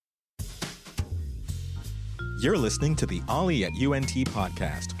You're listening to the Ollie at UNT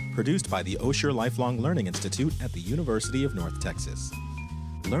podcast, produced by the Osher Lifelong Learning Institute at the University of North Texas.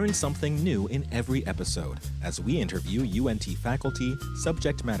 Learn something new in every episode as we interview UNT faculty,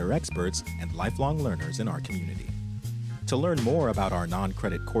 subject matter experts, and lifelong learners in our community. To learn more about our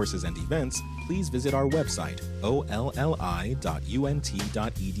non-credit courses and events, please visit our website, olli.unt.edu,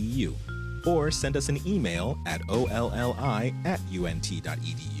 or send us an email at olli@unt.edu.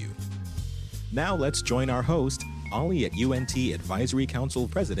 Now let's join our host, Ollie at UNT Advisory Council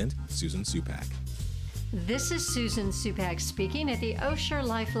President, Susan Supak. This is Susan Supak speaking at the Osher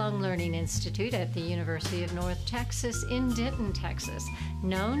Lifelong Learning Institute at the University of North Texas in Denton, Texas,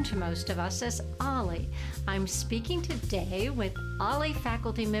 known to most of us as Ollie. I'm speaking today with Ollie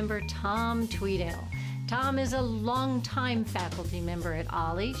faculty member Tom Tweeddale. Tom is a longtime faculty member at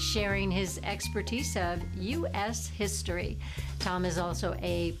Ollie, sharing his expertise of U.S. history. Tom is also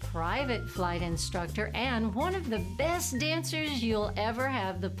a private flight instructor and one of the best dancers you'll ever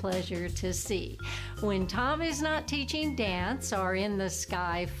have the pleasure to see. When Tom is not teaching dance or in the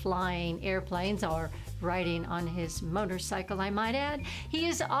sky flying airplanes or riding on his motorcycle, I might add, he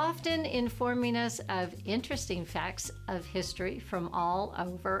is often informing us of interesting facts of history from all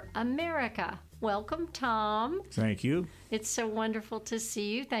over America. Welcome, Tom. Thank you. It's so wonderful to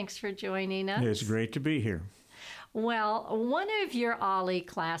see you. Thanks for joining us. It's great to be here. Well, one of your Ollie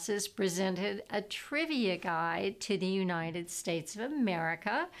classes presented a trivia guide to the United States of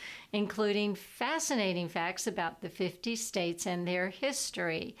America, including fascinating facts about the 50 states and their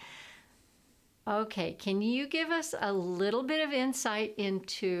history. Okay, can you give us a little bit of insight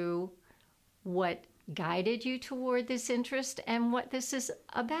into what guided you toward this interest and what this is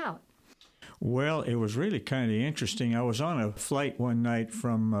about? Well, it was really kind of interesting. I was on a flight one night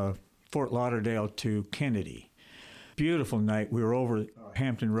from Fort Lauderdale to Kennedy. Beautiful night. We were over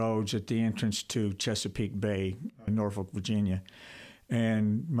Hampton Roads at the entrance to Chesapeake Bay, Norfolk, Virginia.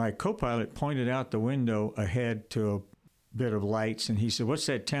 And my co-pilot pointed out the window ahead to a bit of lights, and he said, "What's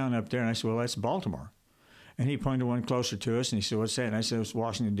that town up there?" And I said, "Well, that's Baltimore." And he pointed one closer to us, and he said, "What's that?" And I said, "It's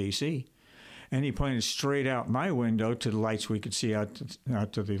Washington, D.C." And he pointed straight out my window to the lights we could see out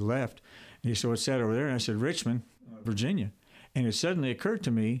to the left. And he said, "What's that over there?" And I said, "Richmond, Virginia." And it suddenly occurred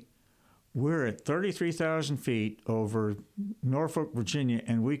to me, we're at 33,000 feet over Norfolk, Virginia,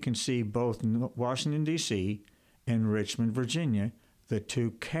 and we can see both Washington, D.C. and Richmond, Virginia, the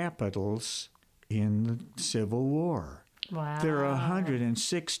two capitals in the Civil War. Wow. They're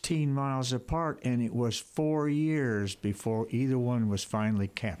 116 miles apart, and it was 4 years before either one was finally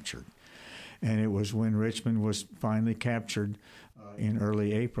captured. And it was when Richmond was finally captured in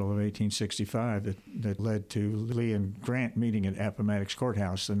early April of 1865 that led to Lee and Grant meeting at Appomattox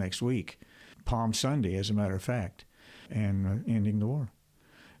Courthouse the next week, Palm Sunday, as a matter of fact, and ending the war.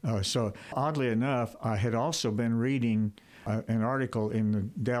 So oddly enough, I had also been reading an article in the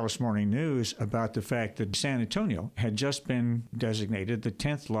Dallas Morning News about the fact that San Antonio had just been designated the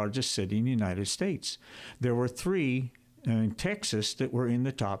 10th largest city in the United States. There were three in Texas that were in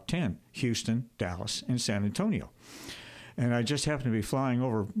the top 10, Houston, Dallas, and San Antonio. And I just happened to be flying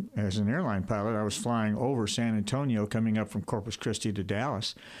over, as an airline pilot, I was flying over San Antonio coming up from Corpus Christi to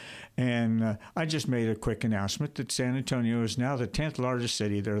Dallas. And I just made a quick announcement that San Antonio is now the 10th largest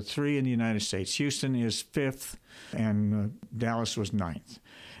city. There are three in the United States. Houston is 5th, and Dallas was 9th.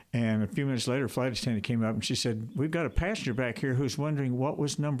 And a few minutes later, a flight attendant came up and she said, "We've got a passenger back here who's wondering what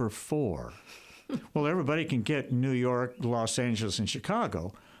was number 4. Well, everybody can get New York, Los Angeles, and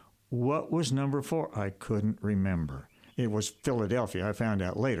Chicago. What was number 4? I couldn't remember. It was Philadelphia, I found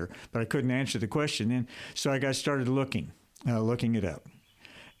out later, but I couldn't answer the question. And so I got started looking it up.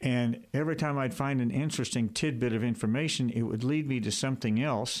 And every time I'd find an interesting tidbit of information, it would lead me to something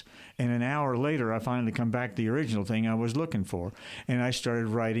else. And an hour later, I finally come back to the original thing I was looking for. And I started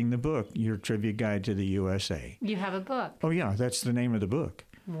writing the book, Your Trivia Guide to the USA. You have a book. Oh, yeah, that's the name of the book.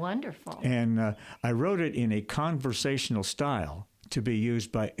 Wonderful. And I wrote it in a conversational style to be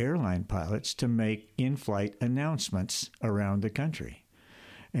used by airline pilots to make in-flight announcements around the country.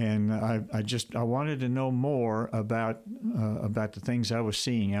 And I wanted to know more about the things I was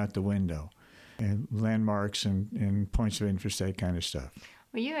seeing out the window, and landmarks and points of interest, that kind of stuff.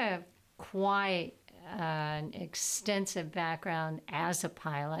 Well, you have quite an extensive background as a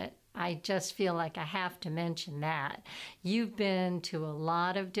pilot. I just feel like I have to mention that. You've been to a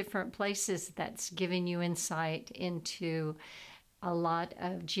lot of different places that's given you insight into a lot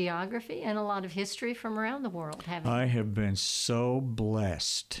of geography and a lot of history from around the world, haven't you? I have been so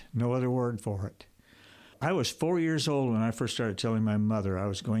blessed. No other word for it. I was 4 years old when I first started telling my mother I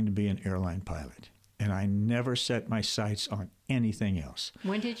was going to be an airline pilot, and I never set my sights on anything else.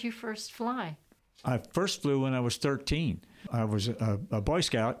 When did you first fly? I first flew when I was 13. I was a Boy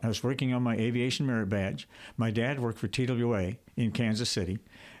Scout. I was working on my aviation merit badge. My dad worked for TWA in Kansas City,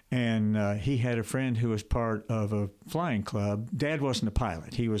 and he had a friend who was part of a flying club. Dad wasn't a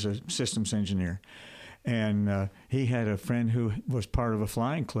pilot. He was a systems engineer. And he had a friend who was part of a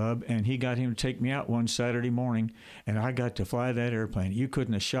flying club, and he got him to take me out one Saturday morning, and I got to fly that airplane. You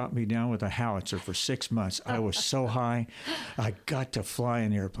couldn't have shot me down with a howitzer for 6 months. I was so high. I got to fly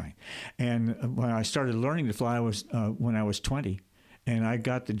an airplane. And when I started learning to fly was when I was 20, and I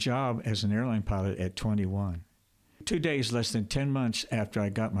got the job as an airline pilot at 21. 2 days, less than 10 months after I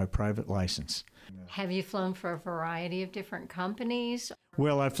got my private license. Have you flown for a variety of different companies?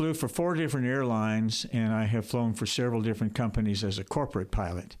 Well, I flew for 4 different airlines, and I have flown for several different companies as a corporate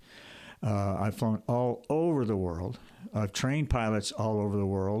pilot. I've flown all over the world. I've trained pilots all over the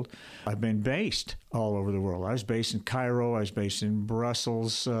world. I've been based all over the world. I was based in Cairo. I was based in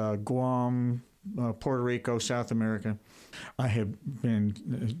Brussels, Guam, Puerto Rico, South America. I have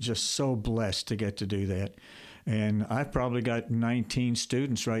been just so blessed to get to do that. And I've probably got 19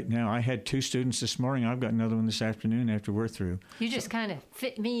 students right now. I had 2 students this morning. I've got another one this afternoon after we're through. You just kind of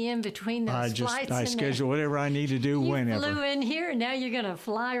fit me in between those flights. I schedule whatever I need to do whenever. You flew in here, and now you're going to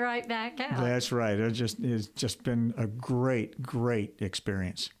fly right back out. That's right. It's just been a great, great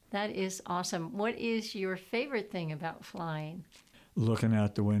experience. That is awesome. What is your favorite thing about flying? Looking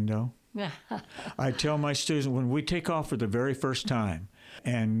out the window. I tell my students, when we take off for the very first time,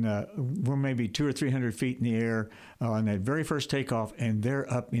 and we're maybe 200 or 300 feet in the air on that very first takeoff, and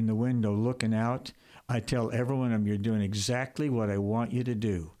they're up in the window looking out, I tell every one of them, you're doing exactly what I want you to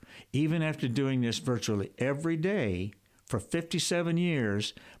do. Even after doing this virtually every day for 57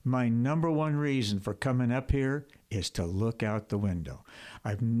 years, my number one reason for coming up here is to look out the window.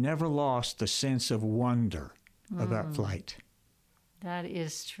 I've never lost the sense of wonder about flight. That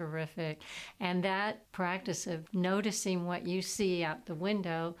is terrific. And that practice of noticing what you see out the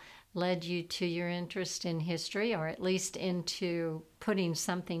window led you to your interest in history, or at least into putting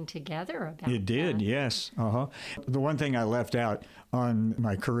something together about it. It did, yes. The one thing I left out on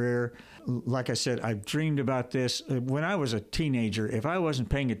my career, like I said, I've dreamed about this. When I was a teenager, if I wasn't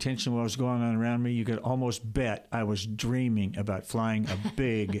paying attention to what was going on around me, you could almost bet I was dreaming about flying a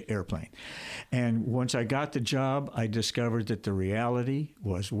big airplane. And once I got the job, I discovered that the reality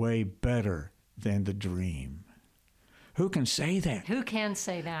was way better than the dream. Who can say that? Who can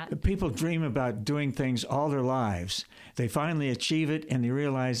say that? People dream about doing things all their lives. They finally achieve it, and they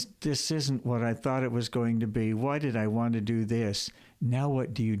realize, this isn't what I thought it was going to be. Why did I want to do this? Now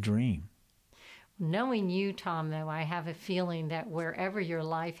what do you dream? Knowing you, Tom, though, I have a feeling that wherever your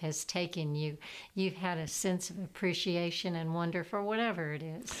life has taken you, you've had a sense of appreciation and wonder for whatever it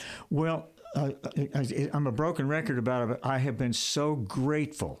is. Well, I'm a broken record about it, but I have been so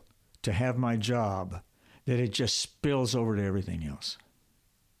grateful to have my job that it just spills over to everything else.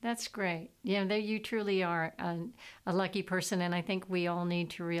 That's great. Yeah, you truly are a lucky person, and I think we all need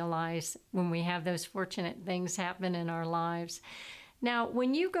to realize when we have those fortunate things happen in our lives. Now,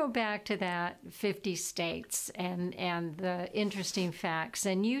 when you go back to that 50 states and the interesting facts,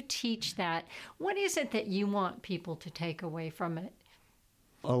 and you teach that, what is it that you want people to take away from it?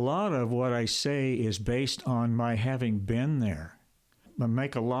 A lot of what I say is based on my having been there. I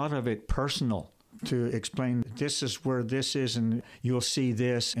make a lot of it personal, to explain this is where this is, and you'll see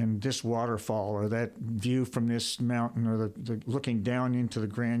this and this waterfall, or that view from this mountain, or the looking down into the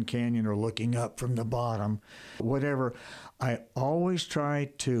Grand Canyon, or looking up from the bottom, whatever. I always try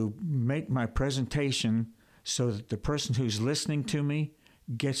to make my presentation so that the person who's listening to me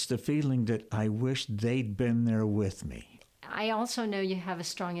gets the feeling that I wish they'd been there with me. I also know you have a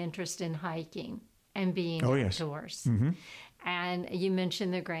strong interest in hiking and being outdoors. Yes. Mm-hmm. And you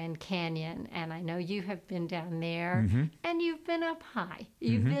mentioned the Grand Canyon, and I know you have been down there, and you've been up high.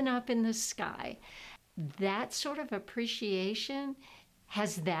 You've been up in the sky. That sort of appreciation,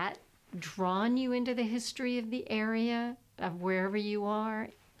 has that drawn you into the history of the area, of wherever you are?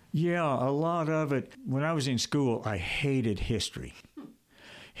 Yeah, a lot of it. When I was in school, I hated history.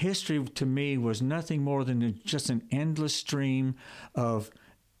 History to me was nothing more than just an endless stream of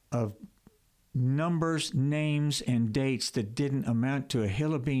numbers, names, and dates that didn't amount to a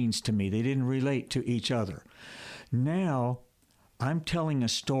hill of beans to me. They didn't relate to each other. Now, I'm telling a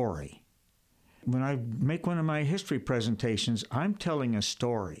story. When I make one of my history presentations, I'm telling a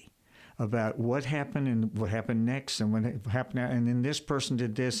story about what happened and what happened next, and what happened, and then this person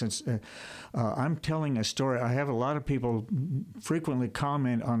did this. And I'm telling a story. I have a lot of people frequently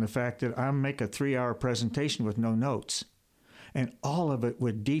comment on the fact that I make a 3-hour presentation with no notes, and all of it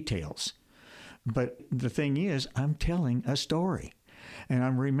with details. But the thing is, I'm telling a story. and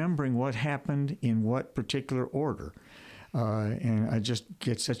I'm remembering what happened in what particular order. And I just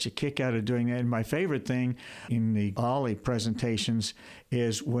get such a kick out of doing that. And my favorite thing in the Ollie presentations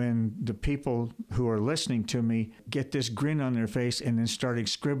is when the people who are listening to me get this grin on their face and then starting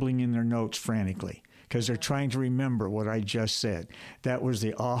scribbling in their notes frantically because they're trying to remember what I just said. That was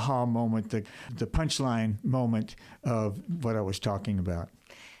the aha moment, the punchline moment of what I was talking about.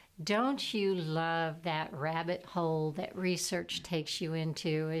 Don't you love that rabbit hole that research takes you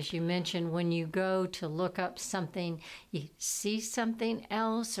into? As you mentioned, when you go to look up something, you see something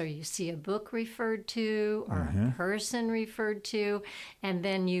else, or you see a book referred to, or a person referred to, and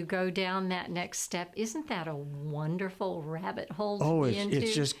then you go down that next step. Isn't that a wonderful rabbit hole to be into?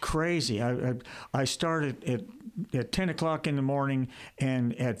 It's just crazy. I started at 10 o'clock in the morning,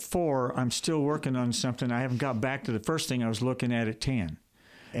 and at 4, I'm still working on something. I haven't got back to the first thing I was looking at 10.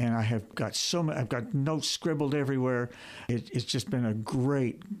 And I have got I've got notes scribbled everywhere. It's just been a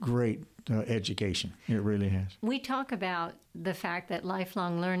great education. It really has. We talk about the fact that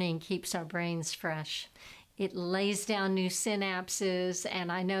lifelong learning keeps our brains fresh. It lays down new synapses,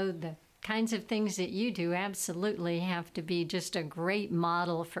 and I know the kinds of things that you do absolutely have to be just a great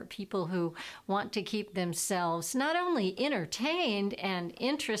model for people who want to keep themselves not only entertained and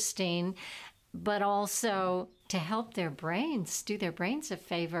interesting, but also to help their brains, do their brains a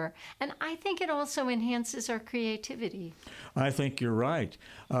favor. And I think it also enhances our creativity. I think you're right.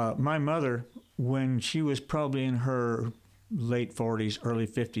 My mother, when she was probably in her late 40s, early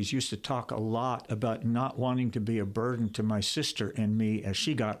 50s, used to talk a lot about not wanting to be a burden to my sister and me as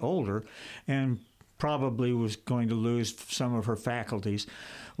she got older, and probably was going to lose some of her faculties.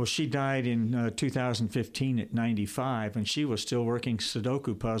 Well, she died in 2015 at 95, and she was still working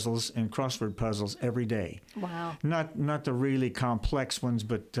Sudoku puzzles and crossword puzzles every day. Wow! Not the really complex ones,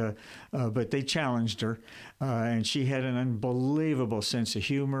 but they challenged her, and she had an unbelievable sense of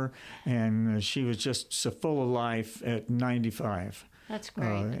humor, and she was just so full of life at 95. That's great.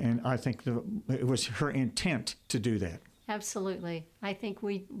 And I think it was her intent to do that. Absolutely. I think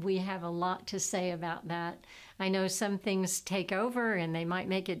we have a lot to say about that. I know some things take over and they might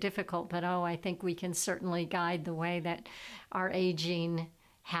make it difficult, but I think we can certainly guide the way that our aging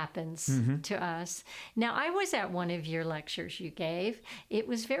happens to us. Now, I was at one of your lectures you gave. It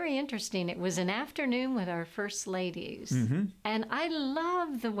was very interesting. It was an afternoon with our first ladies. And I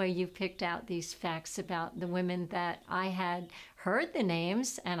love the way you picked out these facts about the women that I had heard the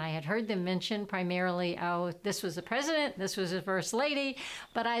names, and I had heard them mentioned primarily, this was the president, this was the first lady.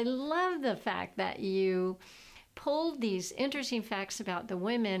 But I love the fact that you pulled these interesting facts about the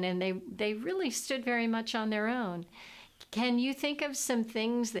women, and they really stood very much on their own. Can you think of some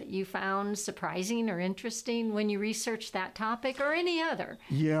things that you found surprising or interesting when you researched that topic, or any other?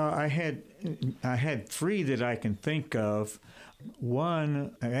 Yeah, I had 3 that I can think of.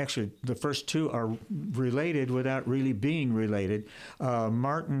 One, actually, the first 2 are related without really being related.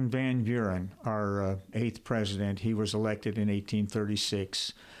 Martin Van Buren, our 8th president, he was elected in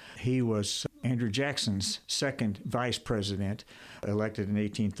 1836. He was Andrew Jackson's 2nd vice president, elected in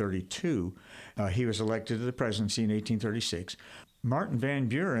 1832. He was elected to the presidency in 1836. Martin Van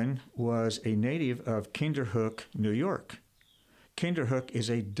Buren was a native of Kinderhook, New York. Kinderhook is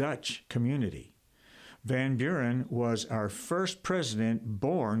a Dutch community. Van Buren was our first president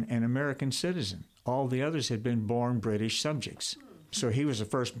born an American citizen. All the others had been born British subjects. So he was the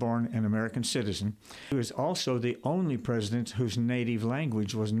first born an American citizen. He was also the only president whose native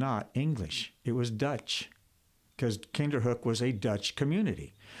language was not English. It was Dutch, because Kinderhook was a Dutch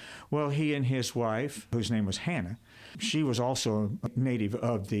community. Well, he and his wife, whose name was Hannah, she was also a native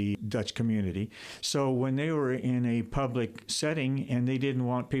of the Dutch community. So when they were in a public setting and they didn't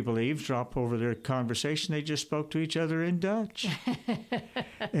want people to eavesdrop over their conversation, they just spoke to each other in Dutch.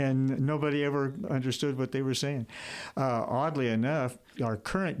 And nobody ever understood what they were saying. Oddly enough, our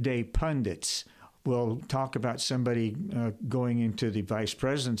current day pundits will talk about somebody going into the vice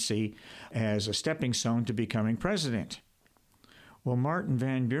presidency as a stepping stone to becoming president. Well, Martin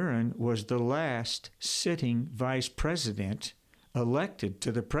Van Buren was the last sitting vice president elected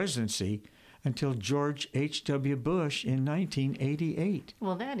to the presidency until George H.W. Bush in 1988.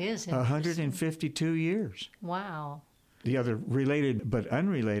 Well, that is interesting. 152 years. Wow. The other related but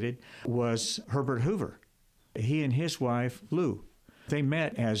unrelated was Herbert Hoover. He and his wife, Lou, they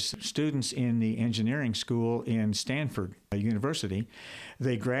met as students in the engineering school in Stanford University.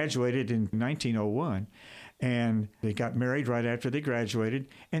 They graduated in 1901. And they got married right after they graduated,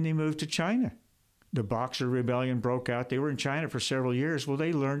 and they moved to China. The Boxer Rebellion broke out. They were in China for several years. Well,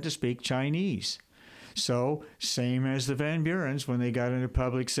 they learned to speak Chinese. So, same as the Van Burens, when they got in a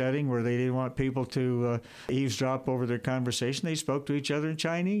public setting where they didn't want people to eavesdrop over their conversation, they spoke to each other in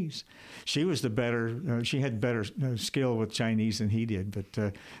Chinese. She was she had better skill with Chinese than he did,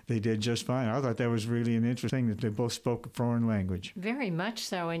 but they did just fine. I thought that was really an interesting that they both spoke a foreign language. Very much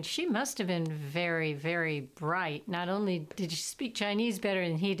so, and she must have been very, very bright. Not only did she speak Chinese better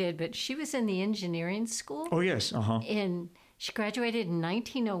than he did, but she was in the engineering school. Oh, yes, She graduated in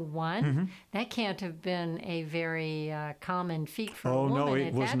 1901. Mm-hmm. That can't have been a very common feat for a woman no, it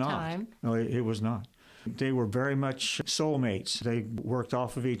at was that not. time. No, it was not. They were very much soulmates. They worked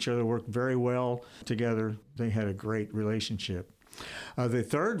off of each other, worked very well together. They had a great relationship. The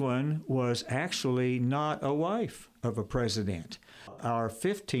third one was actually not a wife of a president. Our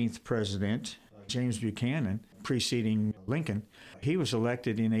 15th president, James Buchanan, preceding Lincoln, he was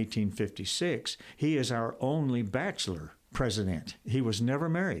elected in 1856. He is our only bachelor president. He was never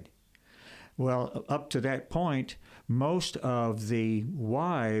married. Well, up to that point, most of the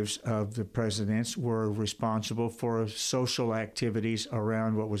wives of the presidents were responsible for social activities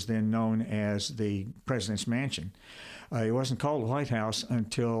around what was then known as the president's mansion. It wasn't called the White House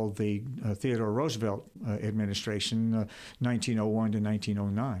until the Theodore Roosevelt administration, 1901 to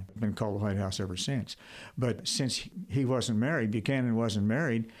 1909. It's been called the White House ever since. But since he wasn't married, Buchanan wasn't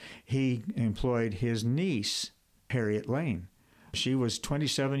married, he employed his niece, Harriet Lane. She was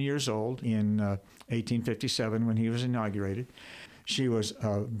 27 years old in 1857 when he was inaugurated. She was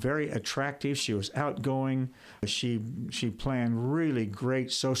very attractive. She was outgoing. She planned really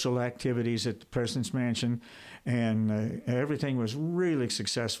great social activities at the president's mansion, and everything was really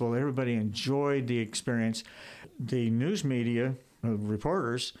successful. Everybody enjoyed the experience. The news media,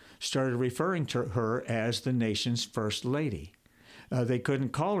 reporters, started referring to her as the nation's first lady. They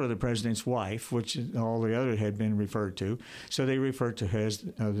couldn't call her the president's wife, which all the other had been referred to, so they referred to her as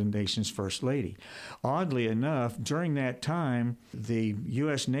the nation's first lady. Oddly enough, during that time, the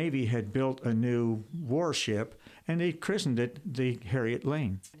U.S. Navy had built a new warship, and they christened it the Harriet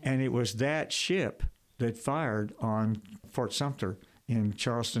Lane. And it was that ship that fired on Fort Sumter in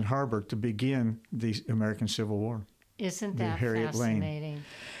Charleston Harbor to begin the American Civil War. Isn't that fascinating? Lane.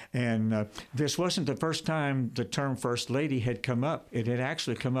 And this wasn't the first time the term First Lady had come up. It had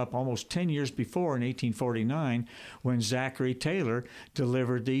actually come up almost 10 years before in 1849 when Zachary Taylor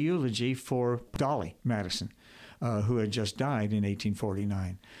delivered the eulogy for Dolly Madison, who had just died in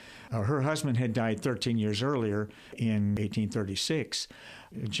 1849. Her husband had died 13 years earlier in 1836.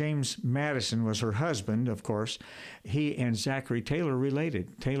 James Madison was her husband, of course. He and Zachary Taylor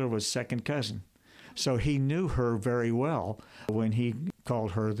related. Taylor was second cousin. So he knew her very well when he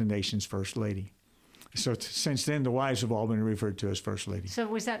called her the nation's first lady. So since then, the wives have all been referred to as first lady. So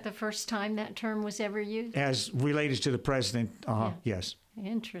was that the first time that term was ever used? As related to the president, Yeah. Yes.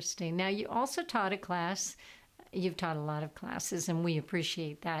 Interesting. Now, you also taught a class. You've taught a lot of classes, and we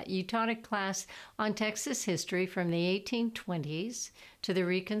appreciate that. You taught a class on Texas history from the 1820s to the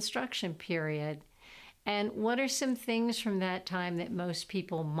Reconstruction period. And what are some things from that time that most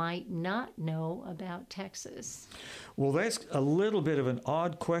people might not know about Texas? Well, that's a little bit of an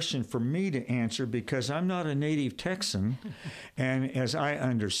odd question for me to answer because I'm not a native Texan. And as I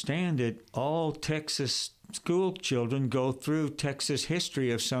understand it, all Texas school children go through Texas history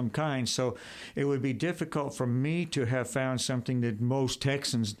of some kind. So it would be difficult for me to have found something that most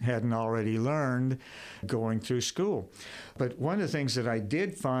Texans hadn't already learned going through school. But one of the things that I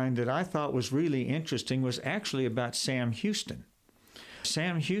did find that I thought was really interesting was actually about Sam Houston.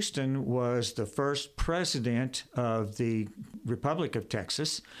 Sam Houston was the first president of the Republic of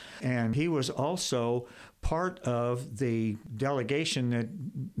Texas, and he was also part of the delegation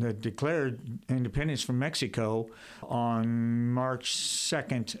that declared independence from Mexico on March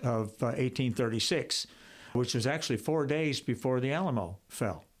 2nd of 1836, which was actually 4 days before the Alamo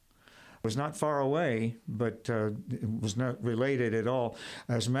fell. It was not far away, but it was not related at all.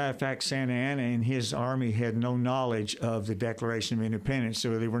 As a matter of fact, Santa Anna and his army had no knowledge of the Declaration of Independence,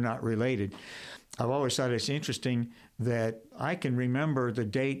 so they were not related. I've always thought it's interesting that I can remember the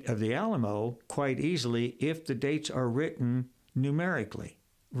date of the Alamo quite easily if the dates are written numerically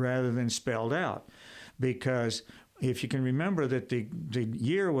rather than spelled out. Because if you can remember that the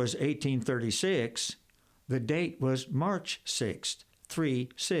year was 1836, the date was March 6th,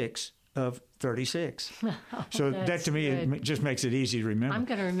 3/6 of 36. So that to me it just makes it easy to remember. I'm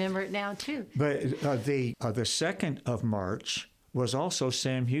going to remember it now too. But the 2nd of March was also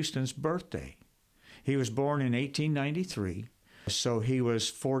Sam Houston's birthday. He was born in 1893, so he was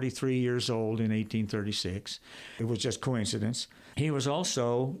 43 years old in 1836. It was just coincidence. He was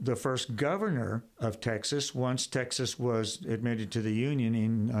also the first governor of Texas once Texas was admitted to the Union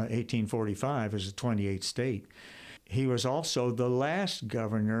in 1845 as a 28th state. He was also the last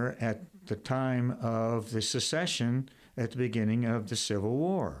governor at the time of the secession at the beginning of the Civil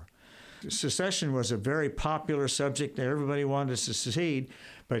War. Secession was a very popular subject. Everybody wanted to secede,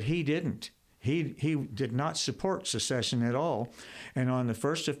 but he didn't. He did not support secession at all. And on the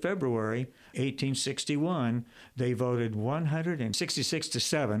 1st of February, 1861, they voted 166 to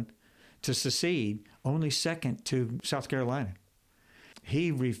 7 to secede, only second to South Carolina.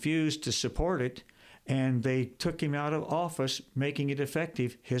 He refused to support it, and they took him out of office, making it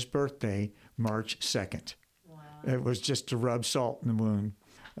effective his birthday, March 2nd. Wow. It was just to rub salt in the wound.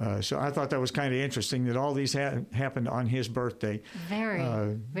 So I thought that was kind of interesting that all these happened on his birthday.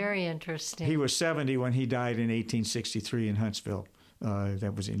 Very interesting. He was 70 when he died in 1863 in Huntsville.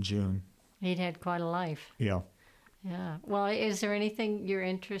 That was in June. He'd had quite a life. Yeah. Yeah. Well, is there anything you're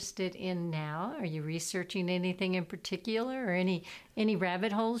interested in now? Are you researching anything in particular, or any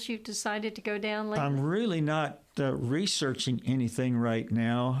rabbit holes you've decided to go down lately? I'm really not researching anything right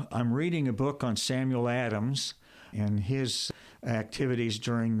now. I'm reading a book on Samuel Adams and his activities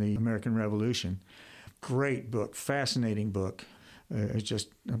during the American Revolution. Great book, fascinating book. It's just,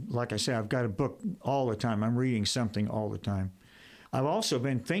 like I say, I've got a book all the time. I'm reading something all the time. I've also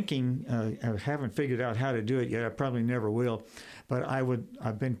been thinking, I haven't figured out how to do it yet, I probably never will, but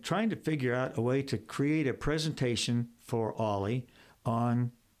I've been trying to figure out a way to create a presentation for Ollie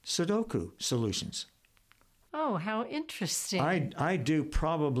on Sudoku solutions. Oh, how interesting. I do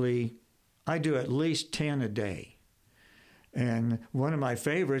at least 10 a day. And one of my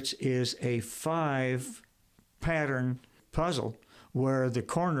favorites is a 5-pattern puzzle where the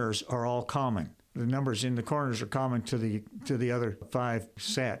corners are all common. The numbers in the corners are common to the other 5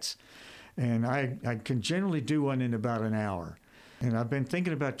 sets. And I can generally do one in about an hour. And I've been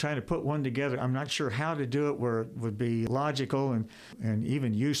thinking about trying to put one together. I'm not sure how to do it where it would be logical and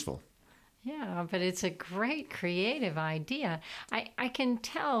even useful. Yeah, but it's a great creative idea. I can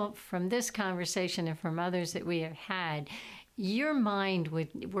tell from this conversation and from others that we have had, your mind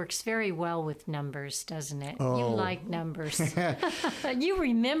works very well with numbers, doesn't it? Oh. You like numbers. You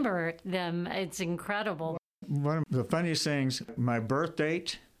remember them. It's incredible. One of the funniest things, my birth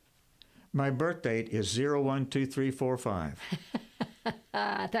date is 012345.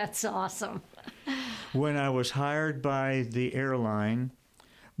 That's awesome. When I was hired by the airline,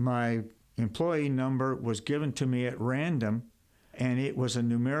 my employee number was given to me at random, and it was a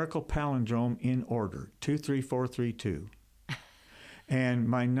numerical palindrome in order, 23432. And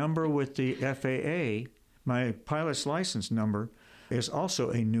my number with the FAA, my pilot's license number, is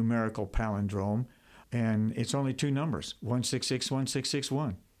also a numerical palindrome, and it's only 2 numbers, 166,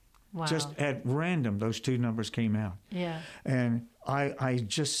 1661. Wow. Just at random, those 2 numbers came out. Yeah. And I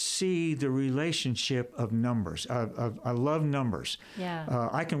just see the relationship of numbers. I love numbers. Yeah.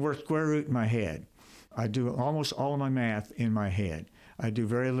 I can work square root in my head. I do almost all of my math in my head. I do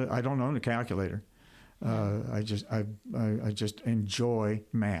very little. I don't own a calculator. I just enjoy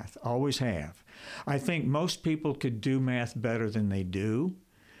math. Always have. I think most people could do math better than they do.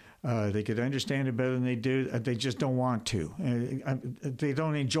 They could understand it better than they do. They just don't want to. They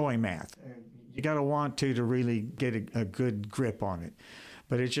don't enjoy math. You got to want to really get a good grip on it.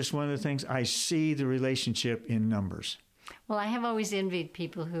 But it's just one of the things, I see the relationship in numbers. Well, I have always envied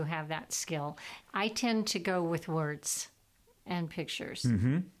people who have that skill. I tend to go with words and pictures.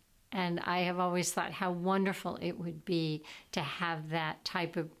 Mm-hmm. And I have always thought how wonderful it would be to have that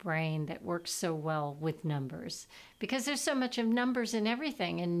type of brain that works so well with numbers. Because there's so much of numbers in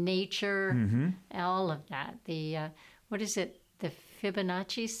everything, in nature, mm-hmm. all of that. What is it? The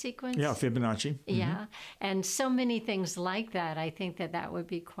Fibonacci sequence? Yeah, Fibonacci. Mm-hmm. Yeah. And so many things like that. I think that would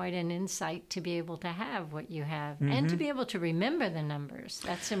be quite an insight to be able to have what you have mm-hmm. and to be able to remember the numbers.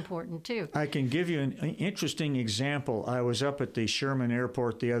 That's important too. I can give you an interesting example. I was up at the Sherman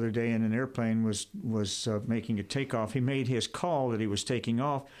Airport the other day and an airplane was making a takeoff. He made his call that he was taking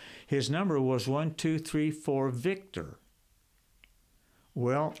off. His number was 1234 Victor.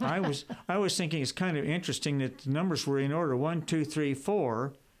 Well, I was thinking it's kind of interesting that the numbers were in order 1, 2, 3,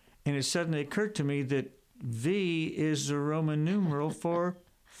 4, and it suddenly occurred to me that V is the Roman numeral for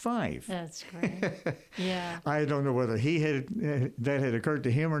 5. That's great. Yeah. I don't know whether that had occurred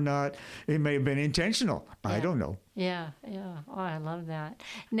to him or not. It may have been intentional. Yeah. I don't know. Yeah, yeah. Oh, I love that.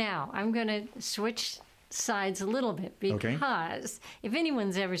 Now, I'm going to switch sides a little bit because if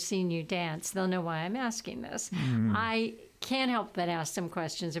anyone's ever seen you dance, they'll know why I'm asking this. I can't help but ask some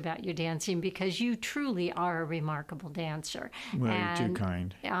questions about your dancing because you truly are a remarkable dancer. Well, you're too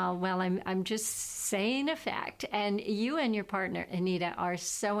kind. Well, I'm just saying a fact. And you and your partner, Anita, are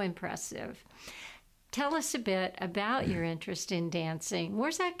so impressive. Tell us a bit about your interest in dancing.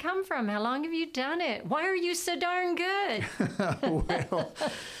 Where's that come from? How long have you done it? Why are you so darn good? Well,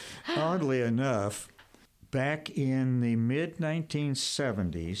 oddly enough, back in the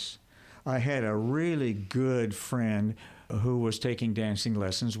mid-1970s, I had a really good friend who was taking dancing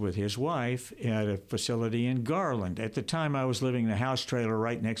lessons with his wife at a facility in Garland. At the time, I was living in a house trailer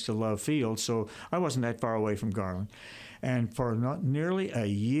right next to Love Field, so I wasn't that far away from Garland. And for nearly a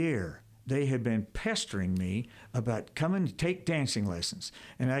year, they had been pestering me about coming to take dancing lessons.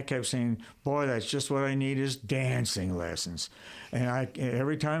 And I kept saying, boy, that's just what I need is dancing lessons. And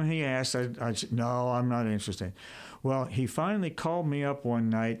every time he asked, I'd say, no, I'm not interested. Well, he finally called me up one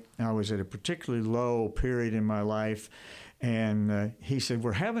night. I was at a particularly low period in my life. And he said,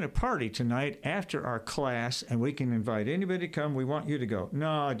 we're having a party tonight after our class, and we can invite anybody to come. We want you to go.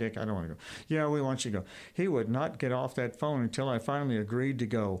 No, Dick, I don't want to go. Yeah, we want you to go. He would not get off that phone until I finally agreed to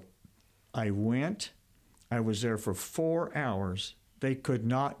go. I went. I was there for 4 hours. They could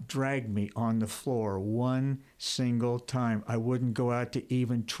not drag me on the floor one single time. I wouldn't go out to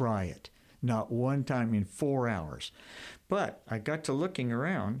even try it. Not one time in 4 hours. But I got to looking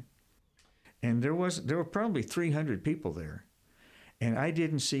around, and there were probably 300 people there. And I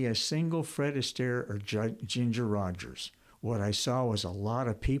didn't see a single Fred Astaire or Ginger Rogers. What I saw was a lot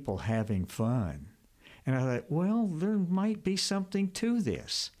of people having fun. And I thought, well, there might be something to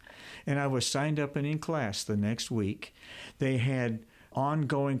this. And I was signed up and in class the next week. They had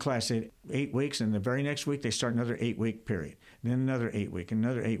ongoing class, 8 weeks, and the very next week they start another 8-week period. Then another 8-week,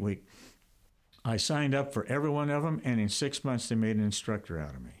 another 8-week. I signed up for every one of them, and in 6 months they made an instructor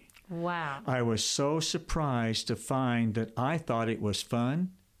out of me. Wow. I was so surprised to find that I thought it was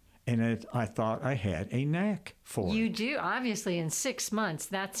fun, and I thought I had a knack for it. You do, obviously, in 6 months.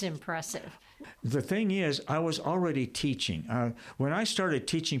 That's impressive. The thing is, I was already teaching. When I started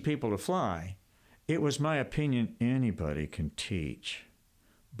teaching people to fly, it was my opinion anybody can teach.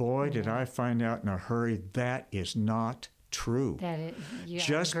 Boy, did I find out in a hurry that is not true.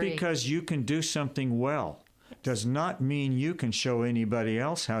 Just because you can do something well does not mean you can show anybody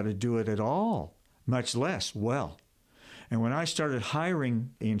else how to do it at all, much less well. And when I started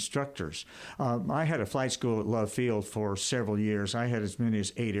hiring instructors, I had a flight school at Love Field for several years. I had as many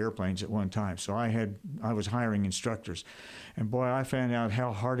as 8 airplanes at one time, so I was hiring instructors. And boy, I found out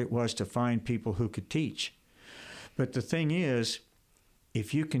how hard it was to find people who could teach. But the thing is,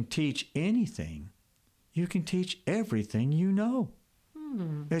 if you can teach anything, you can teach everything you know.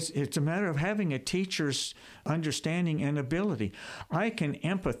 It's a matter of having a teacher's understanding and ability. I can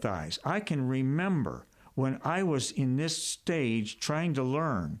empathize. I can remember when I was in this stage trying to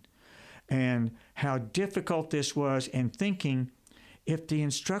learn and how difficult this was, and thinking if the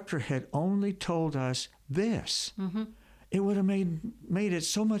instructor had only told us this, it would have made it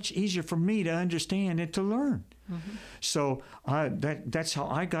so much easier for me to understand and to learn. So that's how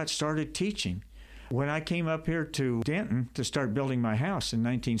I got started teaching. When I came up here to Denton to start building my house in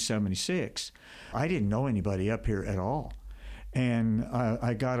 1976, I didn't know anybody up here at all. And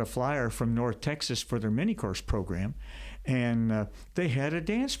I got a flyer from North Texas for their mini-course program, and they had a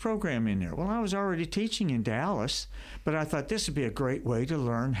dance program in there. Well, I was already teaching in Dallas, but I thought this would be a great way to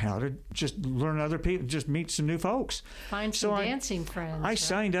learn how to just learn other people, just meet some new folks. Find some dancing friends. I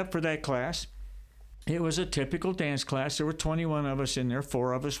signed up for that class. It was a typical dance class. There were 21 of us in there.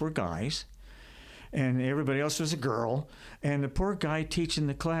 4 of us were guys, and everybody else was a girl. And the poor guy teaching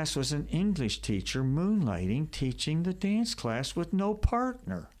the class was an English teacher moonlighting, teaching the dance class with no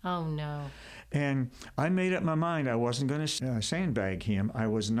partner. Oh, no. And I made up my mind I wasn't going to sandbag him. I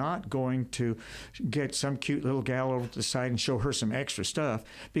was not going to get some cute little gal over to the side and show her some extra stuff,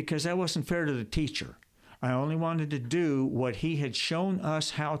 because that wasn't fair to the teacher. I only wanted to do what he had shown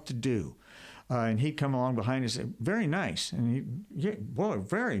us how to do. And he'd come along behind and say, very nice. And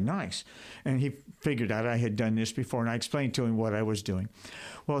very nice. And he figured out I had done this before, and I explained to him what I was doing.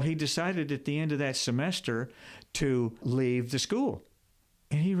 Well, he decided at the end of that semester to leave the school.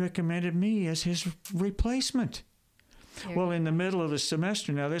 And he recommended me as his replacement. Well, in the middle of the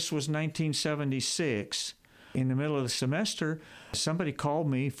semester, now this was 1976, in the middle of the semester, somebody called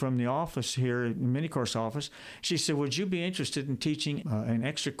me from the office here, the mini-course office. She said, would you be interested in teaching an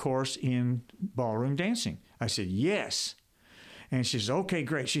extra course in ballroom dancing? I said, yes. And she says, okay,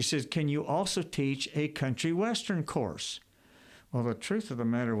 great. She says, can you also teach a country western course? Well, the truth of the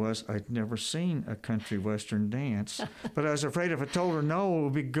matter was I'd never seen a country western dance, but I was afraid if I told her no, it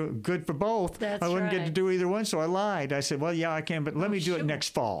would be good for both. I wouldn't get to do either one, so I lied. I said, well, yeah, I can, but let me do it next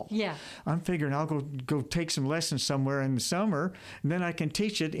fall. Yeah. I'm figuring I'll go take some lessons somewhere in the summer, and then I can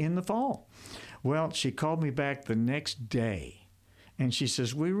teach it in the fall. Well, she called me back the next day. And she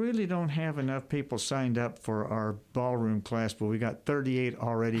says, we really don't have enough people signed up for our ballroom class, but we got 38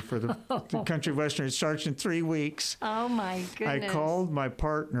 already for the country western. It starts in 3 weeks. Oh, my goodness. I called my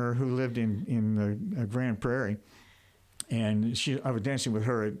partner who lived in the Grand Prairie, and I was dancing with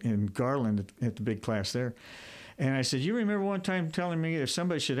her in Garland at the big class there. And I said, you remember one time telling me if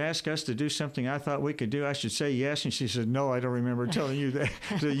somebody should ask us to do something I thought we could do, I should say yes? And she said, no, I don't remember telling you that.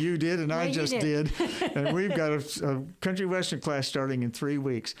 That you did, and I just did. And we've got a country western class starting in 3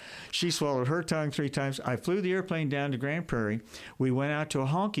 weeks. She swallowed her tongue 3 times. I flew the airplane down to Grand Prairie. We went out to a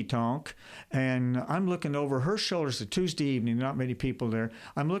honky-tonk, and I'm looking over her shoulders. It's a Tuesday evening, not many people there.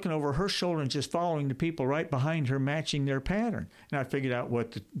 I'm looking over her shoulder and just following the people right behind her, matching their pattern. And I figured out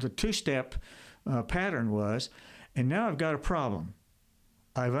what the two-step pattern was. And now I've got a problem.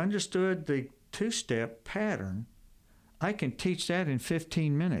 I've understood the two-step pattern. I can teach that in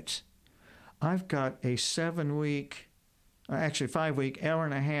 15 minutes. I've got a 7-week, actually 5-week,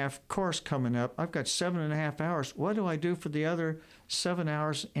 hour-and-a-half course coming up. I've got 7.5 hours. What do I do for the other 7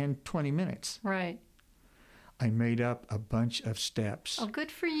 hours and 20 minutes? Right. I made up a bunch of steps. Oh,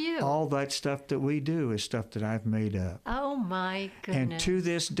 good for you. All that stuff that we do is stuff that I've made up. Oh, my goodness. And to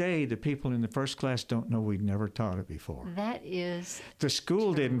this day, the people in the first class don't know we'd never taught it before. That is The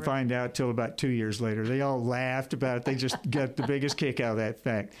school didn't find out till about 2 years later. They all laughed about it. They just got the biggest kick out of that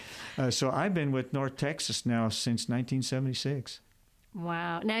fact. So I've been with North Texas now since 1976.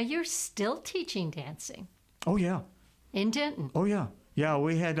 Wow. Now, you're still teaching dancing. Oh, yeah. In Denton. Oh, yeah. Yeah,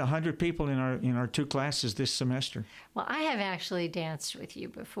 we had 100 people in our 2 classes this semester. Well, I have actually danced with you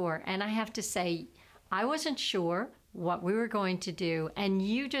before, and I have to say, I wasn't sure what we were going to do, and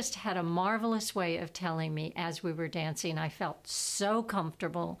you just had a marvelous way of telling me as we were dancing. I felt so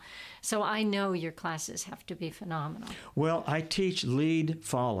comfortable. So I know your classes have to be phenomenal. Well, I teach lead,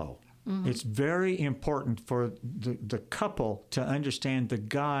 follow. Mm-hmm. It's very important for the couple to understand the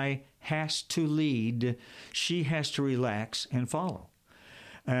guy has to lead, she has to relax and follow.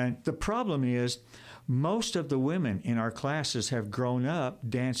 And the problem is most of the women in our classes have grown up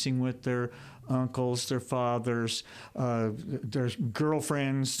dancing with their uncles, their fathers, their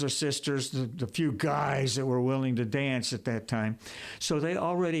girlfriends, their sisters, the few guys that were willing to dance at that time. So they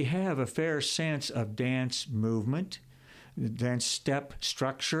already have a fair sense of dance movement, dance step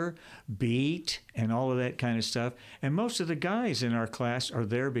structure, beat, and all of that kind of stuff. And most of the guys in our class are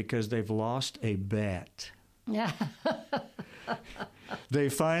there because they've lost a bet. Yeah.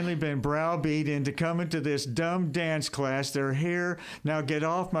 They've finally been browbeat into coming to this dumb dance class. They're here. Now get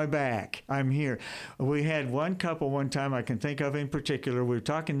off my back. I'm here. We had one couple one time I can think of in particular. We were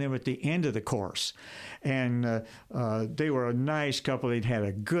talking to them at the end of the course. And they were a nice couple. They'd had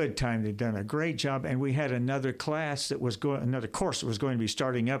a good time. They'd done a great job. And we had another class that was another course that was going to be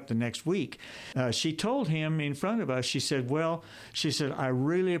starting up the next week. She told him in front of us, she said, I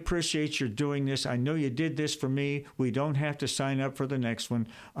really appreciate your doing this. I know you did this for me. We don't have to sign up for the next one.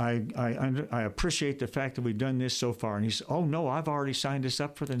 I appreciate the fact that we've done this so far. And he said, oh, no, I've already signed us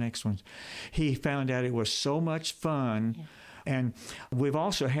up for the next one. He found out it was so much fun. Yeah. And we've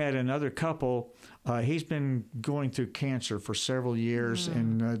also had another couple. He's been going through cancer for several years.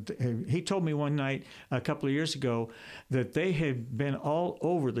 And he told me one night a couple of years ago that they had been all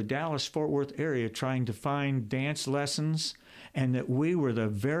over the Dallas-Fort Worth area trying to find dance lessons, and that we were the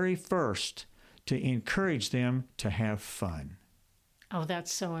very first to encourage them to have fun. Oh,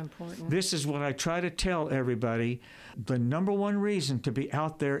 that's so important. This is what I try to tell everybody. The number one reason to be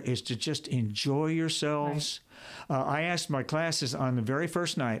out there is to just enjoy yourselves. Right. I asked my classes on the very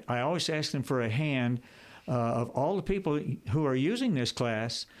first night, I always ask them for a hand of all the people who are using this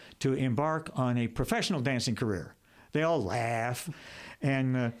class to embark on a professional dancing career. They all laugh.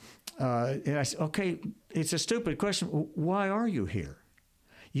 And I said, okay, it's a stupid question. Why are you here?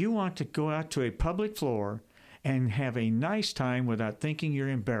 You want to go out to a public floor and have a nice time without thinking you're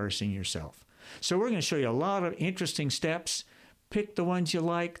embarrassing yourself. So we're going to show you a lot of interesting steps. Pick the ones you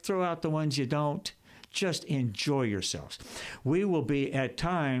like, throw out the ones you don't. Just enjoy yourselves. We will be at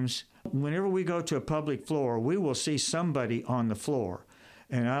times, whenever we go to a public floor, we will see somebody on the floor.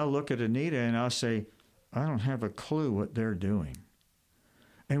 And I'll look at Anita and I'll say, I don't have a clue what they're doing.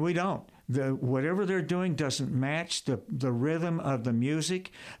 And we don't. whatever they're doing doesn't match the rhythm of the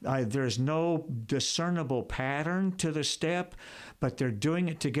music. There's no discernible pattern to the step, but they're doing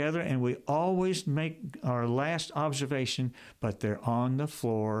it together, and we always make our last observation, but they're on the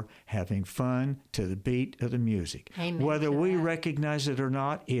floor having fun to the beat of the music. Amen. Whether we recognize it or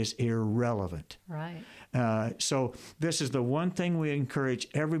not is irrelevant. Right. So this is the one thing we encourage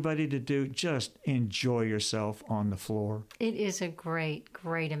everybody to do. Just enjoy yourself on the floor. It is a great,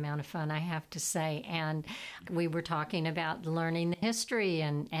 great amount of fun, I have to say. And we were talking about learning the history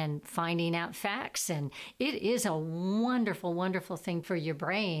and finding out facts. And it is a wonderful, wonderful thing for your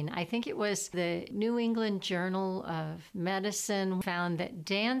brain. I think it was the New England Journal of Medicine found that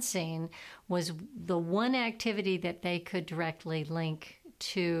dancing was the one activity that they could directly link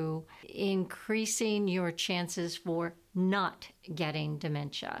to increasing your chances for not getting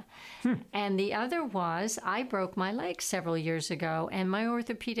dementia. And the other was, I broke my leg several years ago, and my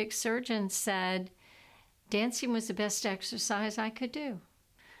orthopedic surgeon said dancing was the best exercise I could do.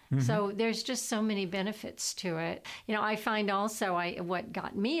 So there's just so many benefits to it. You know, I find also what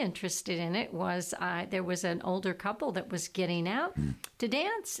got me interested in it was there was an older couple that was getting out to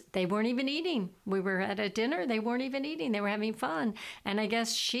dance. They weren't even eating. We were at a dinner. They weren't even eating. They were having fun. And I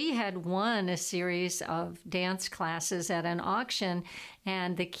guess she had won a series of dance classes at an auction,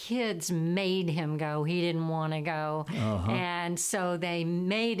 and the kids made him go. He didn't want to go. And so they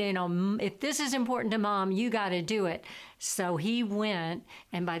made, if this is important to Mom, you got to do it. So he went,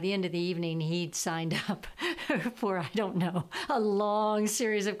 and by the end of the evening, he'd signed up for, I don't know, a long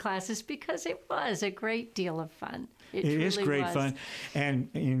series of classes because it was a great deal of fun. It is great was. fun. And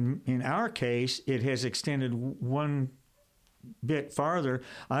in our case, it has extended one bit farther.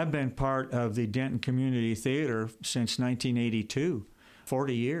 I've been part of the Denton Community Theater since 1982,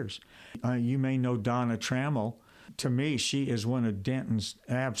 40 years. You may know Donna Trammell. To me, she is one of Denton's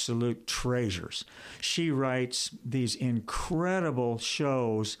absolute treasures. She writes these incredible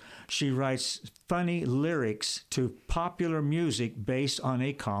shows. She writes funny lyrics to popular music based on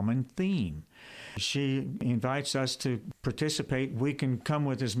a common theme. She invites us to participate. We can come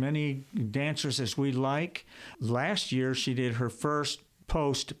with as many dancers as we like. Last year, she did her first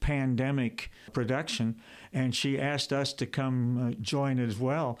post-pandemic production, and she asked us to come join as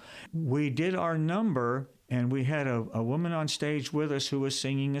well. We did our number, and we had a woman on stage with us who was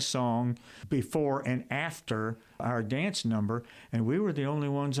singing a song before and after our dance number, and we were the only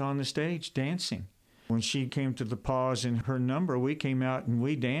ones on the stage dancing. When she came to the pause in her number, we came out and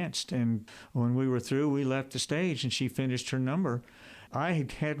we danced, and when we were through, we left the stage, and she finished her number. I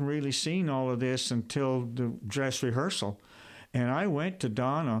hadn't really seen all of this until the dress rehearsal, and I went to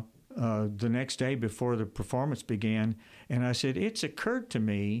Donna the next day before the performance began, and I said, it's occurred to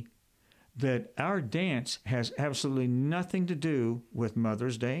me that our dance has absolutely nothing to do with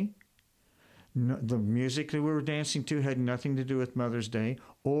Mother's Day. No, the music that we were dancing to had nothing to do with Mother's Day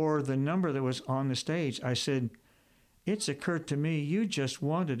or the number that was on the stage. I said, it's occurred to me you just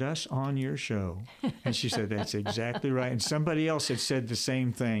wanted us on your show. And she said, that's exactly right. And somebody else had said the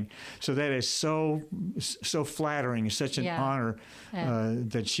same thing. So that is so flattering. It's such an honor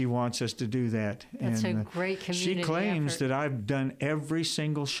that she wants us to do that. That's a great community She claims effort. that I've done every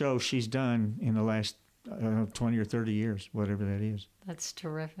single show she's done in the last 20 or 30 years, whatever that is. That's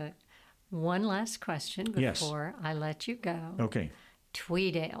terrific. One last question before I let you go. Okay.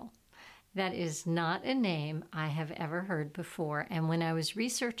 Tweeddale. That is not a name I have ever heard before. And when I was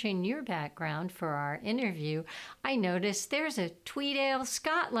researching your background for our interview, I noticed there's a Tweeddale,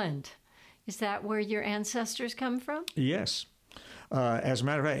 Scotland. Is that where your ancestors come from? Yes. As a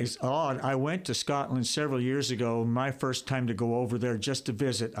matter of fact, it's odd. I went to Scotland several years ago, my first time to go over there just to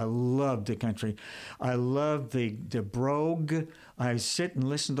visit. I loved the country. I loved the brogue. I sit and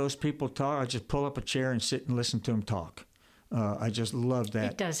listen to those people talk. I just pull up a chair and sit and listen to them talk. I just love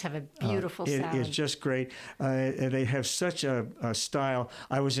that. It does have a beautiful sound. It's just great. They have such a style.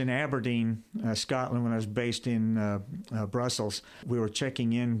 I was in Aberdeen, Scotland, when I was based in Brussels. We were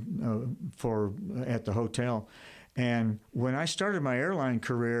checking in at the hotel. And when I started my airline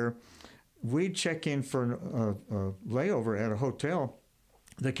career, we'd check in for a layover at a hotel.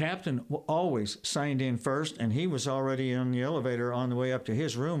 The captain always signed in first, and he was already on the elevator on the way up to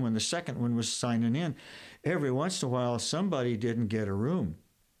his room when the second one was signing in. Every once in a while, somebody didn't get a room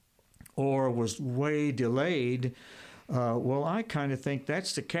or was way delayed. Well, I kind of think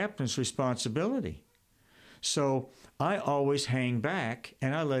that's the captain's responsibility. So I always hang back,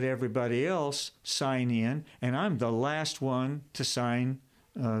 and I let everybody else sign in, and I'm the last one to sign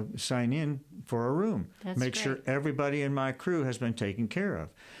in for a room. That's Make great. sure everybody in my crew has been taken care of.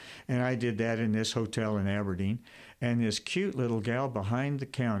 And I did that in this hotel in Aberdeen. And this cute little gal behind the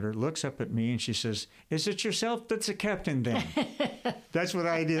counter looks up at me and she says, "Is it yourself that's the captain then?" That's what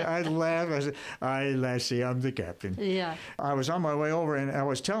I did. I laughed. I said, "Lassie, I'm the captain." Yeah. I was on my way over and I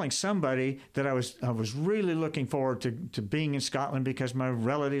was telling somebody that I was really looking forward to being in Scotland because my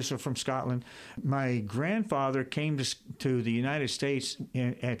relatives are from Scotland. My grandfather came to the United States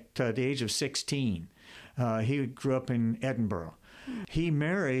at the age of 16. He grew up in Edinburgh. He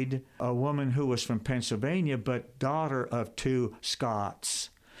married a woman who was from Pennsylvania, but daughter of 2 Scots.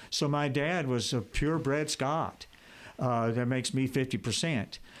 So my dad was a purebred Scot. That makes me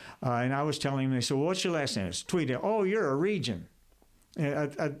 50%. And I was telling him, they said, "Well, what's your last name?" It's Tweeddale. "Oh, you're a region."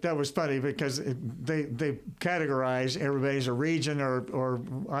 That was funny because they categorize everybody as a region or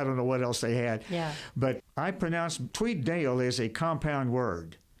I don't know what else they had. Yeah. But I pronounce Tweeddale as a compound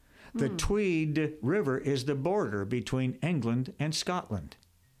word. The Tweed River is the border between England and Scotland,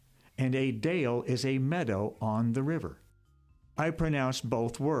 and a dale is a meadow on the river. I pronounce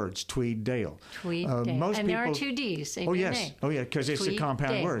both words, Tweeddale. Tweeddale. And there are 2 D's in your name. Oh, yeah, because it's a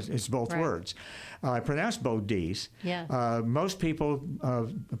compound word. It's both words. I pronounce both D's. Yeah. Most people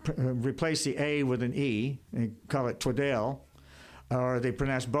replace the A with an E and call it Tweeddale, or they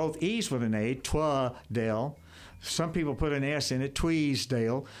pronounce both E's with an A, Tweeddale. Some people put an S in it,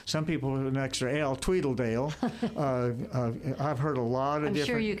 Tweedsdale. Some people put an extra L, Tweedledale. I've heard a lot of different varieties. I'm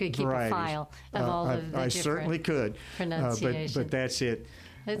sure you could keep a file of all of the I different certainly could. pronunciations. But that's it.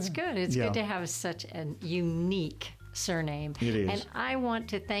 It's good. It's good to have such a unique surname. It is. And I want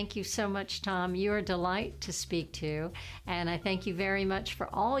to thank you so much, Tom. You're a delight to speak to. And I thank you very much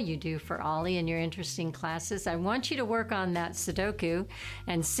for all you do for Ollie and your interesting classes. I want you to work on that Sudoku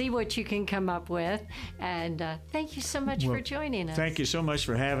and see what you can come up with. And thank you so much for joining us. Thank you so much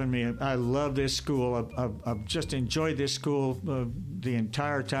for having me. I love this school. I've just enjoyed this school the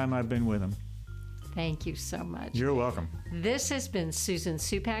entire time I've been with them. Thank you so much. You're welcome. This has been Susan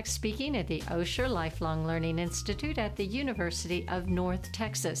Supak speaking at the Osher Lifelong Learning Institute at the University of North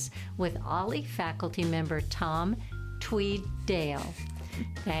Texas with Ollie faculty member Tom Tweeddale.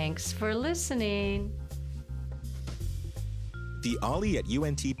 Thanks for listening. The Ollie at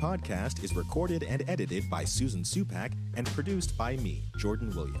UNT podcast is recorded and edited by Susan Supak and produced by me,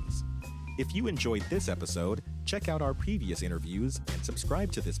 Jordan Williams. If you enjoyed this episode, check out our previous interviews and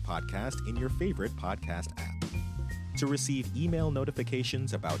subscribe to this podcast in your favorite podcast app. To receive email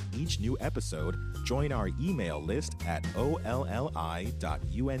notifications about each new episode, join our email list at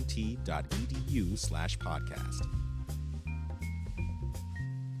olli.unt.edu/podcast.